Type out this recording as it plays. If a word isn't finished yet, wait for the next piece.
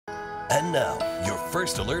And now, your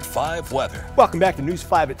First Alert 5 weather. Welcome back to News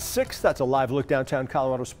 5 at 6. That's a live look downtown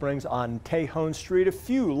Colorado Springs on Tejon Street. A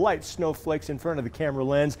few light snowflakes in front of the camera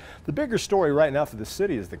lens. The bigger story right now for the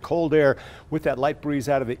city is the cold air with that light breeze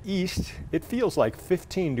out of the east. It feels like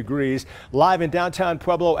 15 degrees. Live in downtown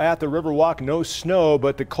Pueblo at the Riverwalk, no snow,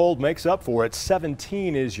 but the cold makes up for it.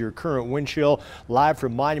 17 is your current wind chill. Live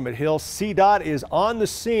from Monument Hill, CDOT is on the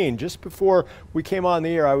scene. Just before we came on the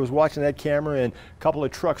air, I was watching that camera and a couple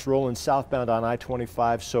of trucks rolling southbound on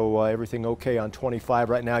I-25, so everything okay on 25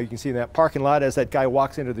 right now. You can see in that parking lot as that guy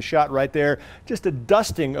walks into the shot right there. Just a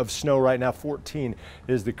dusting of snow right now. 14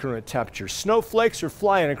 is the current temperature. Snowflakes are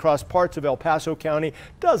flying across parts of El Paso County.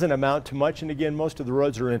 Doesn't amount to much, and again, most of the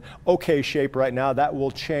roads are in okay shape right now. That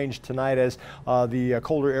will change tonight as the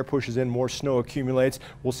colder air pushes in, more snow accumulates.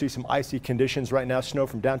 We'll see some icy conditions right now. Snow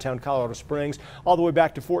from downtown Colorado Springs all the way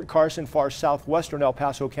back to Fort Carson, far southwestern El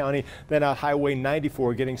Paso County, then out Highway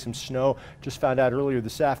 94 getting some snow. Just found out earlier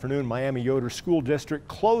this afternoon, Miami Yoder School District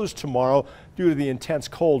closed tomorrow due to the intense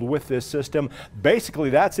cold with this system. Basically,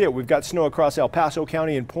 that's it. We've got snow across El Paso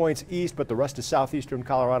County and points east, but the rest of southeastern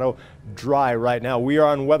Colorado dry right now. We are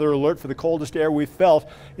on weather alert for the coldest air we've felt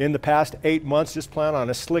in the past 8 months. Just plan on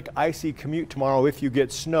a slick, icy commute tomorrow if you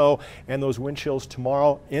get snow, and those wind chills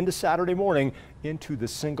tomorrow into Saturday morning into the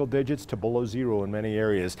single digits to below zero in many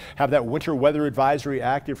areas. Have that winter weather advisory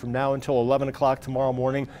active from now until 11 o'clock tomorrow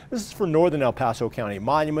morning. This is for northern El Paso County,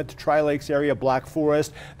 Monument to Tri-Lakes area, Black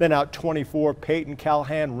Forest, then out 24, Peyton,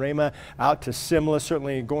 Calhan, Rama, out to Simla.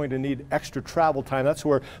 Certainly going to need extra travel time. That's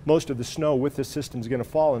where most of the snow with this system is going to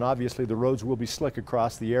fall, and obviously the roads will be slick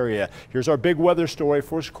across the area. Here's our big weather story.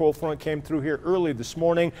 First cold front came through here early this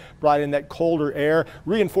morning, brought in that colder air,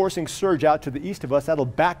 reinforcing surge out to the east of us. That'll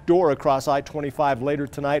backdoor across I-25 later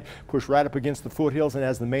tonight, push right up against the foothills, and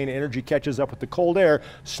as the main energy catches up with the cold air,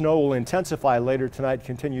 snow will intensify later tonight,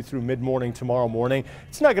 continue through mid-morning tomorrow morning.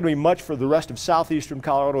 It's not going to be much for the rest of southeastern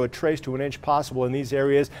Colorado, a trace to an inch possible in these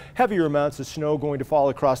areas. Heavier amounts of snow going to fall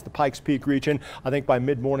across the Pikes Peak region. I think by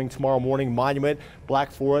mid-morning tomorrow morning, Monument, Black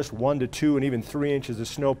Forest, 1 to 2 and even 3 inches of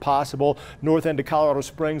snow possible. North end of Colorado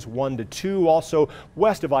Springs, 1 to 2. Also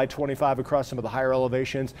west of I-25 across some of the higher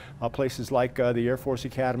elevations, places like the Air Force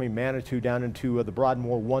Academy, Manitou down into the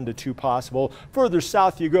Broadmoor, 1 to 2 possible. Further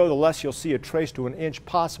south you go, the less you'll see a trace to an inch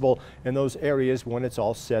possible in those areas when it's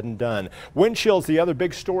all said and done. Wind chills, the other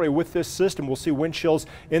big story with this system. We'll see wind chills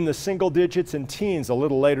in the single digits and teens a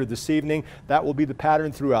little later this evening. That will be the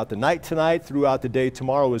pattern throughout the night tonight, throughout the day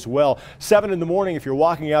tomorrow as well. 7 in the morning, if you're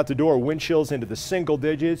walking out the door, wind chills into the single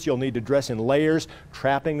digits. You'll need to dress in layers,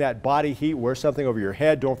 trapping that body heat. Wear something over your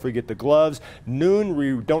head. Don't forget the gloves. Noon,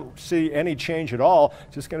 we don't see any change at all.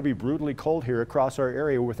 It's just going to be brutally cold here across our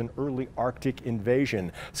area with an early Arctic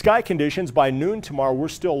invasion. Sky conditions by noon tomorrow, we're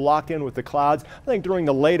still locked in with the clouds. I think during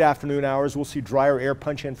the late afternoon hours, we'll see drier air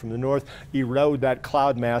punch in from the north, erode that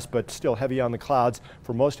cloud mass, but still heavy on the clouds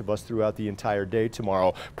for most of us throughout the entire day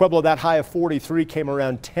tomorrow. Pueblo, that high of 43 came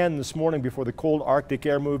around 10 this morning before the cold Arctic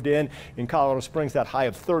air moved in. In Colorado Springs, that high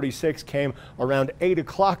of 36 came around 8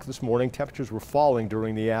 o'clock this morning. Temperatures were falling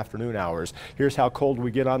during the afternoon hours. Here's how cold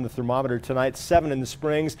we get on the thermometer tonight. 7 in the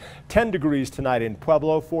Springs, 10 degrees tonight in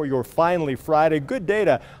Pueblo for your finally Friday. Good day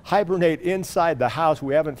to hibernate inside the house.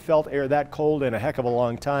 We haven't felt air that cold in a heck of a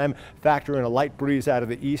long time. Factor in a light breeze out of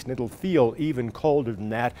the east and it'll feel even colder than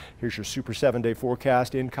that. Here's your Super 7-day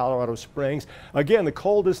forecast in Colorado Springs. Again, the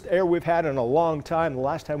coldest air we've had in a long time. The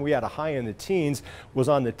last time we had a high in the teens was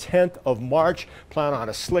on the 10th of March. Plan on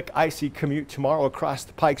a slick, icy commute tomorrow across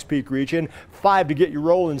the Pikes Peak region. 5 to get you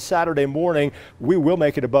rolling Saturday morning. We will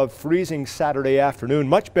make it above freezing Saturday afternoon.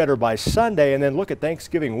 Much better by Sunday, and then look at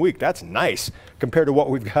Thanksgiving week. That's nice compared to what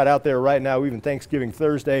we've got out there right now. Even Thanksgiving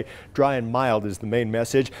Thursday, dry and mild is the main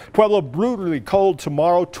message. Pueblo, brutally cold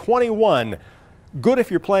tomorrow, 21. Good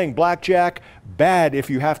if you're playing blackjack, bad if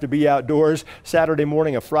you have to be outdoors. Saturday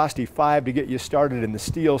morning, a frosty 5 to get you started in the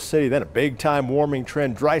Steel City. Then a big time warming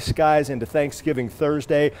trend, dry skies into Thanksgiving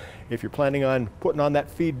Thursday. If you're planning on putting on that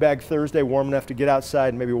feed bag Thursday, warm enough to get outside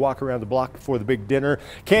and maybe walk around the block before the big dinner.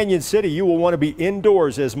 Canyon City, you will want to be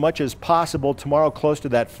indoors as much as possible tomorrow, close to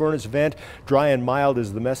that furnace vent. Dry and mild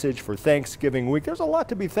is the message for Thanksgiving week. There's a lot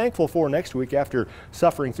to be thankful for next week after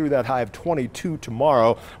suffering through that high of 22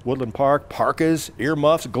 tomorrow. Woodland Park, parkas,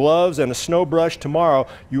 earmuffs, gloves, and a snow brush tomorrow.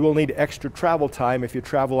 You will need extra travel time if you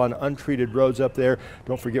travel on untreated roads up there.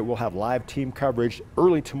 Don't forget, we'll have live team coverage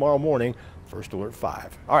early tomorrow morning. First Alert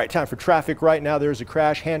 5. All right, time for traffic right now. There's a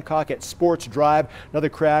crash, Hancock at Sports Drive. Another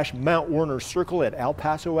crash, Mount Werner Circle at El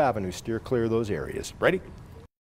Paso Avenue. Steer clear of those areas. Ready?